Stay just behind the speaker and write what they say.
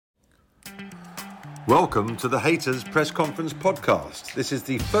Welcome to the Haters Press Conference podcast. This is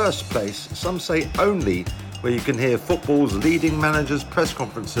the first place, some say only, where you can hear football's leading managers' press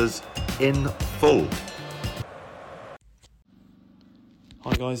conferences in full.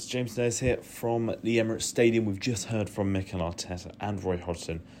 Hi guys, James Days here from the Emirates Stadium. We've just heard from Mikel Arteta and Roy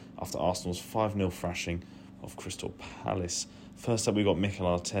Hodgson after Arsenal's 5-0 thrashing of Crystal Palace. First up, we got Mikel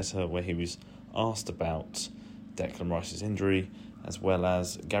Arteta, where he was asked about Declan Rice's injury, as well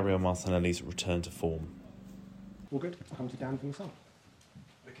as Gabriel Martinelli's return to form. All good. I'll come to Dan for yourself.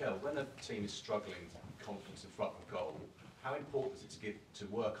 Mikel, when a team is struggling with confidence in front of goal, how important is it to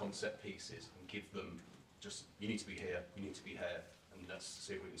work on set pieces and give them just, you need to be here, you need to be here, and let's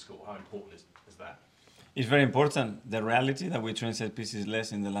see if we can score? How important is that? It's very important. The reality that we train set pieces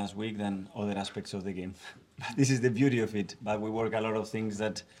less in the last week than other aspects of the game. This is the beauty of it. But we work a lot of things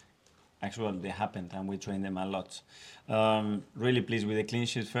that actually they happened, and we train them a lot. Really pleased with the clean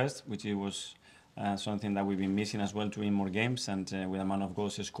sheet first, which it was something that we've been missing as well to win more games, and with the amount of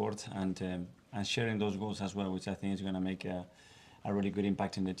goals scored, and sharing those goals as well, which I think is going to make a really good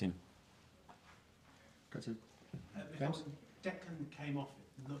impact in the team. Got to James? Declan came off,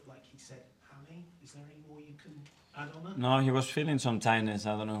 it looked like he said hammy. Is there any more you can add on that? No, he was feeling some tightness.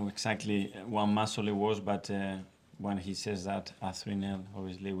 I don't know exactly what muscle it was, but when he says that at 3-0,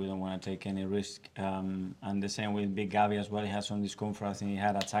 obviously we don't want to take any risk. And the same with Big Gavi as well. He had some discomfort. I think he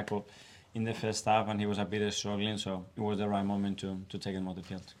had a tackle in the first half and he was a bit struggling, so it was the right moment to take him off the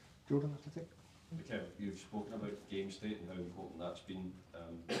field. Jordan, I think. Mikel, you've spoken about game state and how important that's been,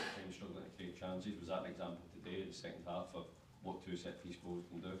 kind of struggling to create chances. Was that an example today, the second half, of what two set-piece goals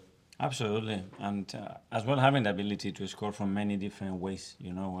can do? Absolutely, and as well having the ability to score from many different ways,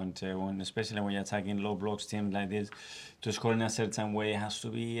 you know, and especially when you're attacking low blocks teams like this, to score in a certain way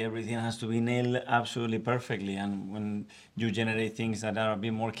everything has to be nailed absolutely perfectly, and when you generate things that are a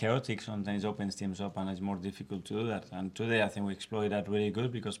bit more chaotic, sometimes it opens teams up and it's more difficult to do that. And today I think we exploited that really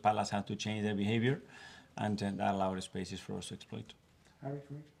good because Palace had to change their behaviour, and that allowed spaces for us to exploit. Harry,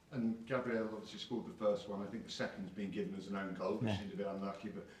 for me? And Gabriel obviously scored the first one. I think the second's been given as an own goal, which seemed a bit unlucky,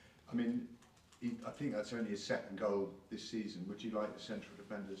 but I mean, I think that's only his second goal this season. Would you like the central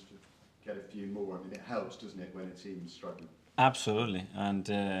defenders to get a few more? I mean, it helps, doesn't it, when a team's struggling? Absolutely, and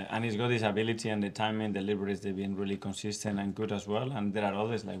he's got his ability and the timing, the deliveries, they've been really consistent and good as well. And there are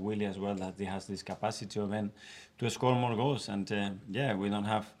others like Willie as well that he has this capacity of him to score more goals. And we don't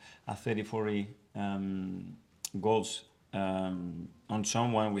have a 30-40 goals on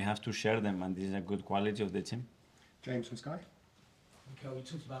someone. We have to share them, and this is a good quality of the team. James from Sky. Mikel, you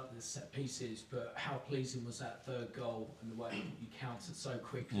talked about the set pieces, but how pleasing was that third goal and the way you countered so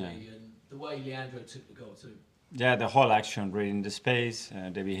quickly, and the way Leandro took the goal too? Yeah, the whole action, reading the space,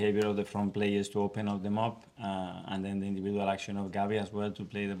 the behaviour of the front players to open up them up, and then the individual action of Gavi as well to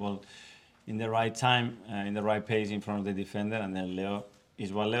play the ball in the right time, in the right pace in front of the defender, and then Leo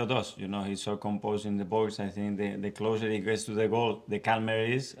is what Leo does. You know, he's so composed in the box. I think the closer he gets to the goal, the calmer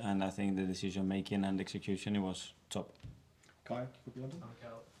he is, and I think the decision making and execution, it was top. Kai, London.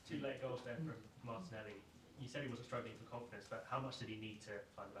 Mikel, 2 late goals there from Martinelli. You said he wasn't struggling for confidence, but how much did he need to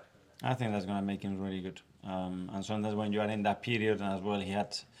find the back of the net? I think that's going to make him really good. And sometimes when you are in that period, and as well, he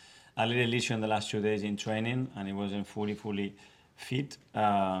had a little issue in the last 2 days in training, and he wasn't fully fit.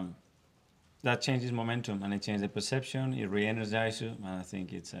 That changed his momentum, and it changed the perception. It re-energized you, and I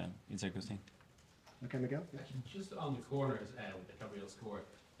think it's a good thing. Okay, Miguel. Yeah. Just on the corners, the Gabriel score.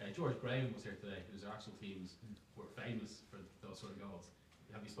 George Graham was here today. His Arsenal teams were famous for those sort of goals.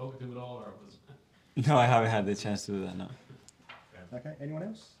 Have you spoken to him at all, or was? No, I haven't had the chance to do that. No. Okay. Anyone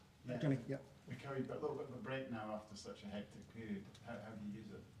else? Yeah. Johnny. Yeah. Mikel, you've got a little bit of a break now after such a hectic period. How do you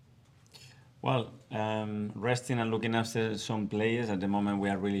use it? Well, resting and looking after some players. At the moment, we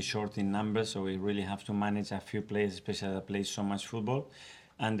are really short in numbers, so we really have to manage a few players, especially that play so much football.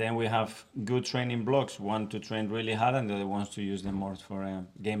 And then we have good training blocks, one to train really hard and the other ones to use them more for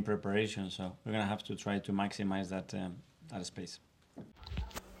game preparation. So we're going to have to try to maximize that space.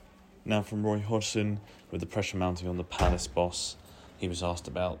 Now from Roy Hodgson, with the pressure mounting on the Palace boss, he was asked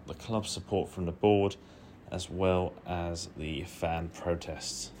about the club's support from the board as well as the fan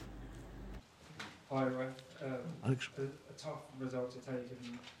protests. Hi, Roy. A tough result to take,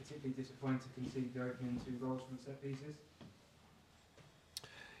 and particularly disappointed to concede the opening 2 goals from set pieces.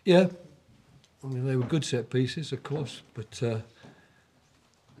 Yeah, I mean, they were good set pieces, of course, but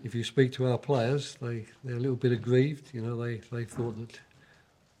if you speak to our players, they're a little bit aggrieved. You know, they thought that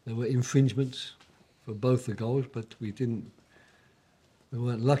there were infringements for both the goals, but we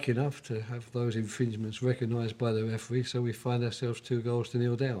weren't lucky enough to have those infringements recognised by the referee, so we find ourselves 2 goals to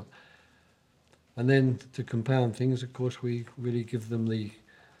 0 down. And then to compound things, of course, we really give them the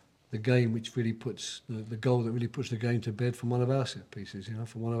the game which really puts the goal that really puts the game to bed from one of our set pieces,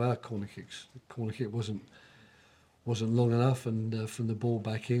 from one of our corner kicks. The corner kick wasn't long enough, and from the ball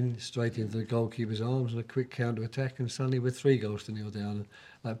back in, straight into the goalkeeper's arms, and a quick counter attack, and suddenly we're 3 goals to 0 down. And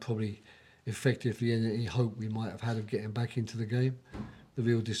that probably effectively ended any hope we might have had of getting back into the game. The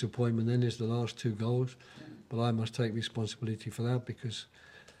real disappointment then is the last 2 goals, but I must take responsibility for that because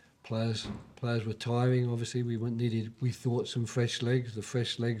players were tiring. Obviously, we thought some fresh legs. The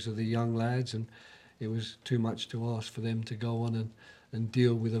fresh legs of the young lads, and it was too much to ask for them to go on and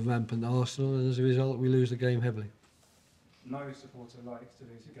deal with a rampant Arsenal, and as a result, we lose the game heavily. No supporter likes to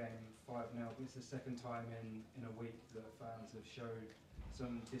lose a game 5-0, but it's the second time in a week that fans have showed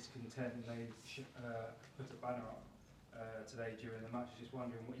some discontent, and they put a banner up today during the match. Just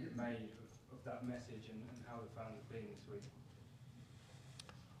wondering what you've made of that message and how the fans have been this week.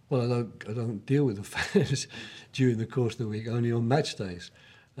 Well, I don't deal with the fans during the course of the week, only on match days.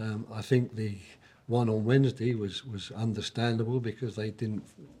 I think the one on Wednesday was understandable because they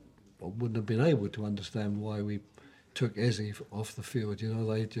wouldn't have been able to understand why we took Eze off the field.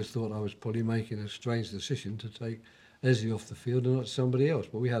 They just thought I was probably making a strange decision to take Eze off the field and not somebody else.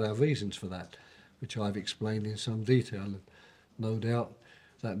 But we had our reasons for that, which I've explained in some detail, and no doubt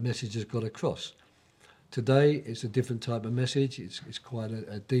that message has got across. Today, it's a different type of message. It's quite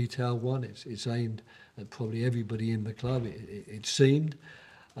a detailed one. It's aimed at probably everybody in the club, it seemed.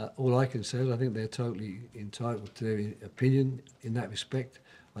 All I can say is I think they're totally entitled to their opinion in that respect.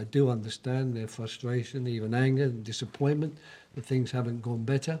 I do understand their frustration, even anger and disappointment that things haven't gone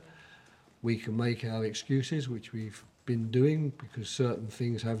better. We can make our excuses, which we've been doing, because certain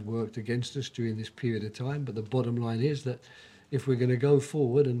things have worked against us during this period of time. But the bottom line is that if we're going to go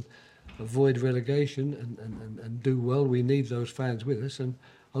forward and avoid relegation and do well, we need those fans with us, and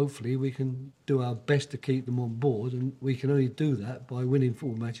hopefully we can do our best to keep them on board, and we can only do that by winning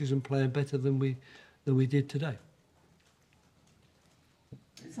football matches and playing better than we did today.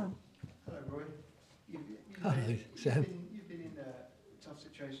 Sam. Hello, Roy. Hello, Sam. You've been in tough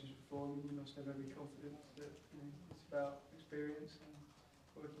situations before, and you must have every confidence that it's about experience and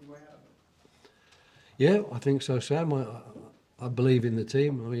working your way out of it. Yeah, I think so, Sam. I believe in the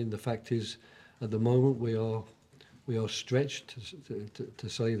team. I mean, the fact is, at the moment we are stretched, to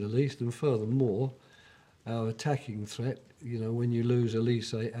say the least, and furthermore, our attacking threat. When you lose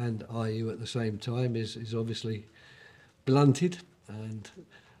Elise and Ayew at the same time, is obviously blunted, and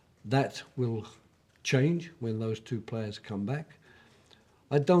that will change when those 2 players come back.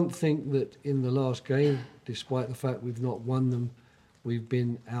 I don't think that in the last game, despite the fact we've not won them, we've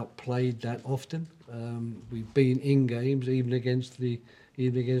been outplayed that often. We've been in games, even against the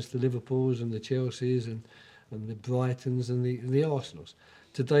Liverpools and the Chelseas and the Brightons and the Arsenals.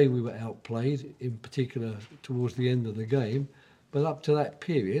 Today we were outplayed, in particular towards the end of the game. But up to that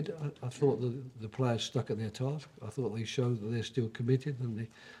period, I thought the players stuck at their task. I thought they showed that they're still committed and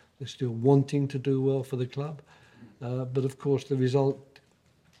they're still wanting to do well for the club. But of course, the result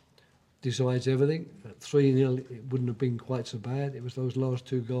decides everything. At 3-0, it wouldn't have been quite so bad. It was those last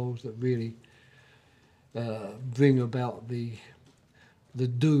 2 goals that really bring about the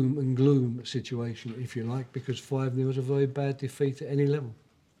doom and gloom situation, if you like, because 5-0 is a very bad defeat at any level.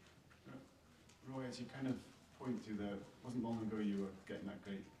 Roy, as you kind of point to wasn't long ago you were getting that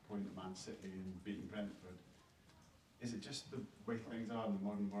great point at Man City and beating Brentford. Is it just the way things are in the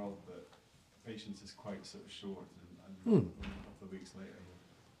modern world that patience is quite sort of short, and a couple of weeks later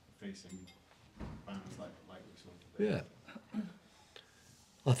we're facing banners like we saw today? Yeah.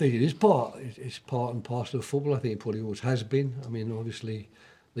 I think it is it's part and parcel of football. I think it probably always has been. I mean, obviously,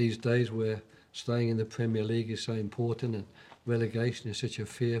 these days where staying in the Premier League is so important and relegation is such a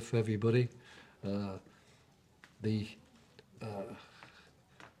fear for everybody.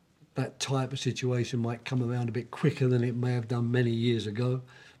 That type of situation might come around a bit quicker than it may have done many years ago.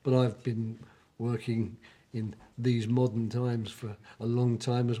 But I've been working in these modern times for a long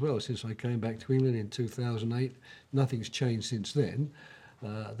time as well, since I came back to England in 2008. Nothing's changed since then.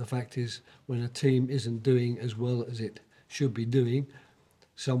 The fact is, when a team isn't doing as well as it should be doing,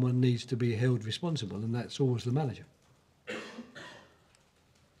 someone needs to be held responsible, and that's always the manager.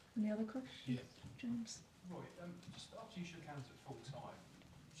 Any other questions? Yes. James? Roy, just after you shook hands at full time,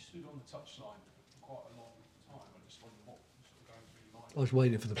 you stood on the touchline for quite a long time. I just wondered what was sort of going through your mind. I was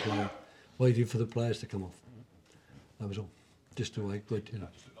waiting for the players to come off. That was all. Just to wait, good, Just looked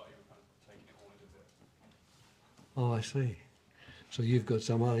like you were kind of taking it all in a bit. Oh, I see. So you've got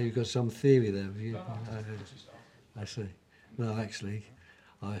some theory there, have you? I see. No, actually,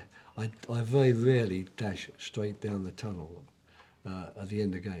 I very rarely dash straight down the tunnel at the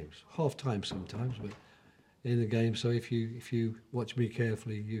end of games. Half time sometimes, but in the game. So if you watch me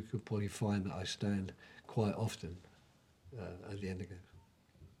carefully, you could probably find that I stand quite often at the end of the game.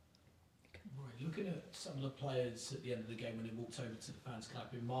 Right, looking at some of the players at the end of the game when he walked over to the fans club,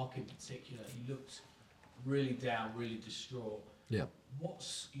 in Mark in particular, he looked really down, really distraught. Yeah.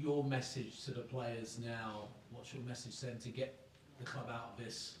 What's your message to the players now? What's your message to them to get the club out of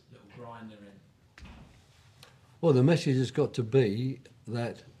this little grind they're in? Well, the message has got to be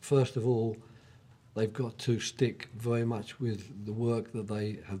that, first of all, they've got to stick very much with the work that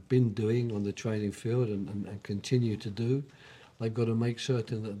they have been doing on the training field and continue to do. They've got to make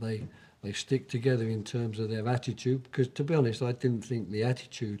certain that they stick together in terms of their attitude, because, to be honest, I didn't think the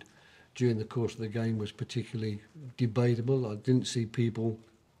attitude during the course of the game was particularly debatable. I didn't see people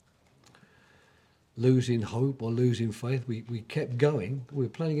losing hope or losing faith. We kept going. We were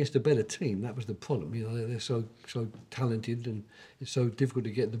playing against a better team. That was the problem. You know, they're so talented, and it's so difficult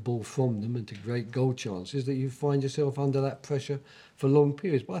to get the ball from them and to create goal chances that you find yourself under that pressure for long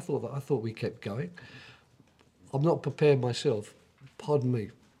periods. But I thought we kept going. I'm not prepared myself, pardon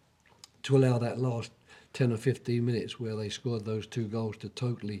me, to allow that last 10 or 15 minutes where they scored those 2 goals to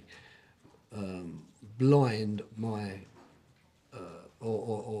totally blind my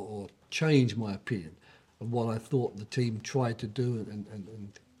or change my opinion of what I thought the team tried to do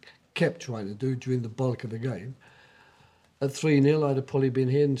and kept trying to do during the bulk of the game. At 3-0, I'd have probably been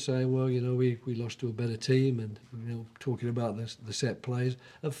here and saying, well, you know, we lost to a better team, and, you know, talking about the set plays.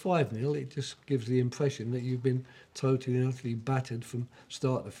 At 5-0, it just gives the impression that you've been totally and utterly battered from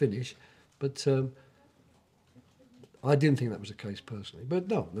start to finish. But I didn't think that was the case personally. But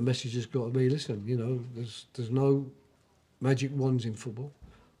no, the message has got to be, listen, you know, there's no magic wands in football.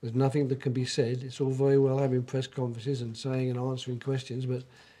 There's nothing that can be said. It's all very well having press conferences and saying and answering questions, but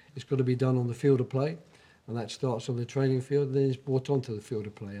it's got to be done on the field of play, and that starts on the training field and then it's brought onto the field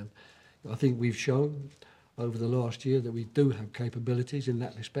of play. And I think we've shown over the last year that we do have capabilities in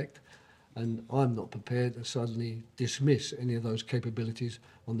that respect, and I'm not prepared to suddenly dismiss any of those capabilities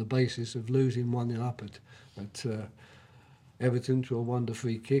on the basis of losing 1-0 up at Everton to a wonder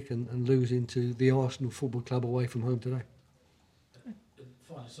free kick and losing to the Arsenal Football Club away from home today.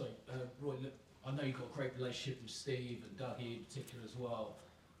 Finally, sorry, Roy, look, I know you've got a great relationship with Steve and Dougie in particular as well,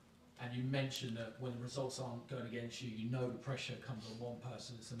 and you mentioned that when the results aren't going against you, you know the pressure comes on one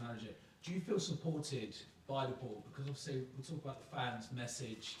person, it's the manager. Do you feel supported by the board? Because obviously we'll talk about the fans'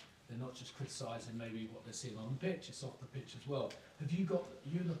 message, they're not just criticising maybe what they're seeing on the pitch, it's off the pitch as well. Have you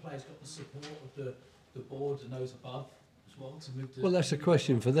and the players got the support of the board and those above? Well, that's a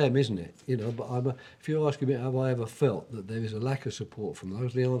question for them, isn't it? You know, but if you're asking me, have I ever felt that there is a lack of support from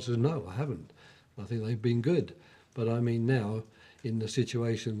those? The answer is no, I haven't. I think they've been good. But I mean, now, in the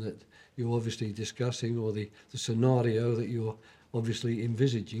situation that you're obviously discussing, or the scenario that you're obviously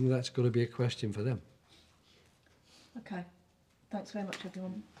envisaging, that's got to be a question for them. Okay. Thanks very much,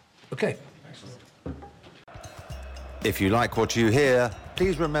 everyone. Okay. If you like what you hear,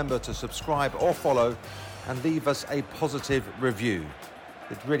 please remember to subscribe or follow and leave us a positive review.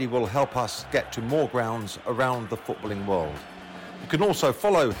 It really will help us get to more grounds around the footballing world. You can also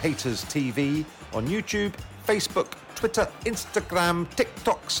follow Haters TV on YouTube, Facebook, Twitter, Instagram,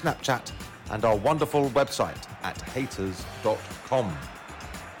 TikTok, Snapchat, and our wonderful website at haters.com.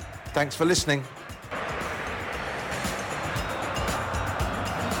 Thanks for listening.